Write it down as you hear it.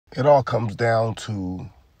It all comes down to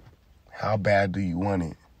how bad do you want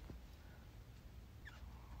it?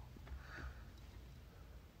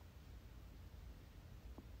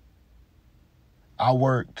 I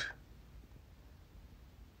worked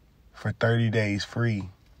for 30 days free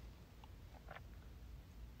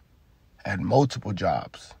at multiple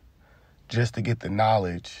jobs just to get the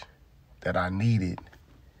knowledge that I needed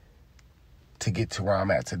to get to where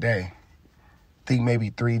I'm at today. I think maybe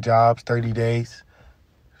 3 jobs, 30 days.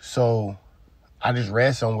 So I just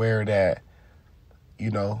read somewhere that,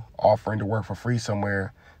 offering to work for free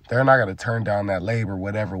somewhere, they're not going to turn down that labor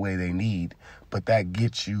whatever way they need, but that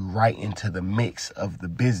gets you right into the mix of the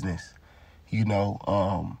business,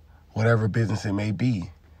 whatever business it may be.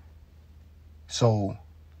 So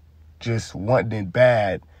just wanting it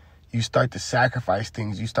bad, you start to sacrifice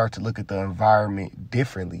things. You start to look at the environment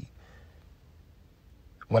differently.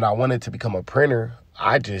 When I wanted to become a printer,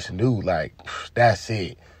 I just knew, that's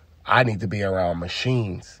it. I need to be around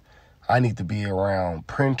machines. I need to be around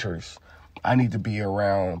printers. I need to be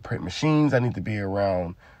around print machines. I need to be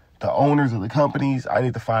around the owners of the companies. I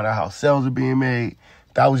need to find out how sales are being made.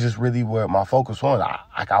 That was just really where my focus was.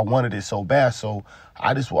 I wanted it so bad, so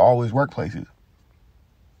I just would always work places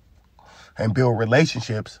and build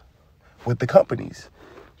relationships with the companies.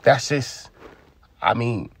 That's just,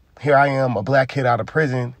 here I am, a black kid out of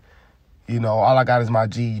prison. All I got is my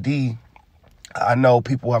GED. I know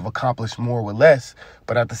people have accomplished more with less,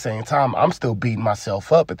 but at the same time, I'm still beating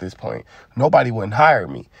myself up at this point. Nobody wouldn't hire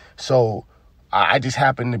me. So I just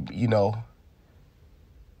happened to,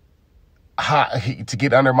 to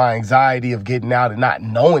get under my anxiety of getting out and not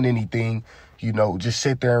knowing anything, just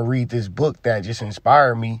sit there and read this book that just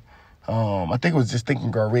inspired me. I think it was just Think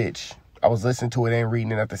and Grow Rich. I was listening to it and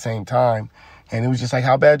reading it at the same time. And it was just like,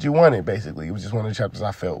 how bad you want it, basically. It was just one of the chapters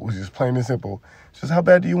I felt. It was just plain and simple. It's just, how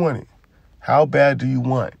bad do you want it? How bad do you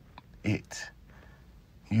want it?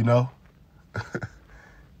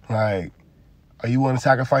 Are you willing to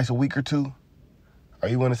sacrifice a week or two? Are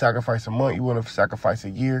you willing to sacrifice a month? You want to sacrifice a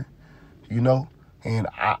year? And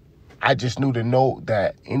I just knew to know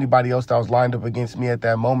that anybody else that was lined up against me at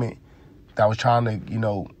that moment, that was trying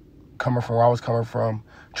to, coming from where I was coming from,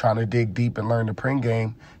 trying to dig deep and learn the print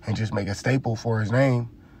game and just make a staple for his name.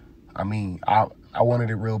 I wanted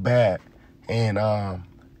it real bad. And,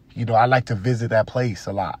 I like to visit that place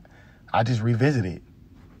a lot. I just revisit it.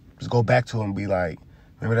 Just go back to it and be like,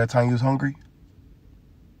 remember that time you was hungry?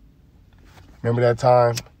 Remember that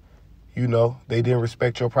time, they didn't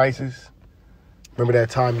respect your prices? Remember that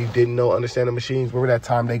time you didn't understand the machines? Remember that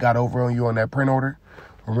time they got over on you on that print order?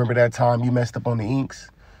 Remember that time you messed up on the inks?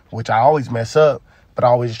 Which I always mess up, but I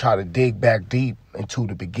always try to dig back deep into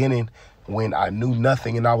the beginning when I knew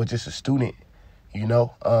nothing and I was just a student,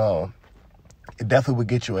 It definitely would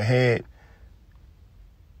get you ahead.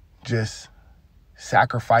 Just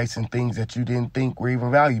sacrificing things that you didn't think were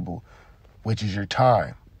even valuable, which is your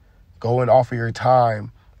time. Go and offer your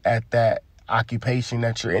time at that occupation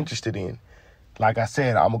that you're interested in. Like I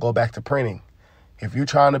said, I'm going to go back to printing. If you're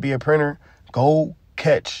trying to be a printer, go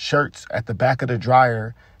catch shirts at the back of the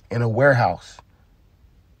dryer in a warehouse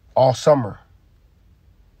all summer.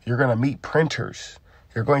 You're going to meet printers.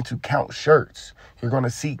 You're going to count shirts. You're going to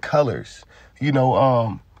see colors.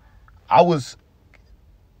 I was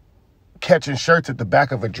catching shirts at the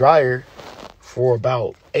back of a dryer for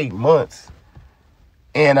about 8 months.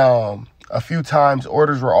 And a few times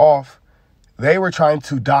orders were off. They were trying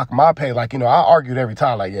to dock my pay. I argued every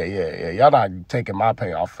time, yeah, y'all not taking my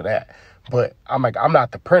pay off for that. But I'm like, I'm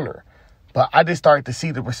not the printer. But I just started to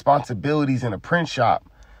see the responsibilities in a print shop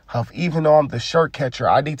of, even though I'm the shirt catcher,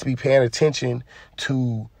 I need to be paying attention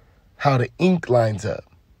to how the ink lines up.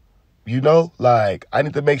 I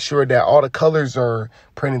need to make sure that all the colors are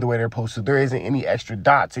printed the way they're supposed to. There isn't any extra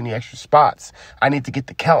dots, any extra spots. I need to get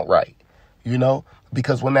the count right,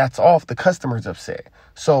 because when that's off, the customer's upset.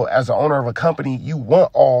 So as an owner of a company, you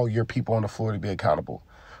want all your people on the floor to be accountable.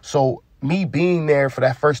 So me being there for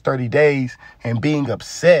that first 30 days and being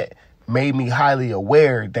upset made me highly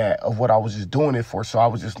aware of what I was just doing it for. So I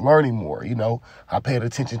was just learning more, I paid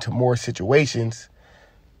attention to more situations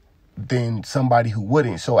than somebody who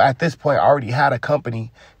wouldn't. So at this point, I already had a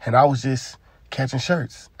company and I was just catching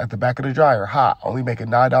shirts at the back of the dryer, hot, only making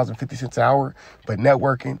 $9.50 an hour, but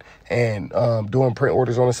networking and doing print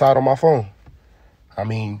orders on the side on my phone.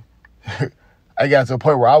 I got to a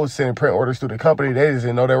point where I was sending print orders through the company. They just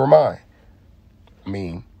didn't know they were mine.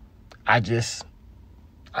 I just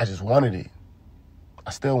wanted it.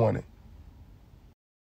 I still want it.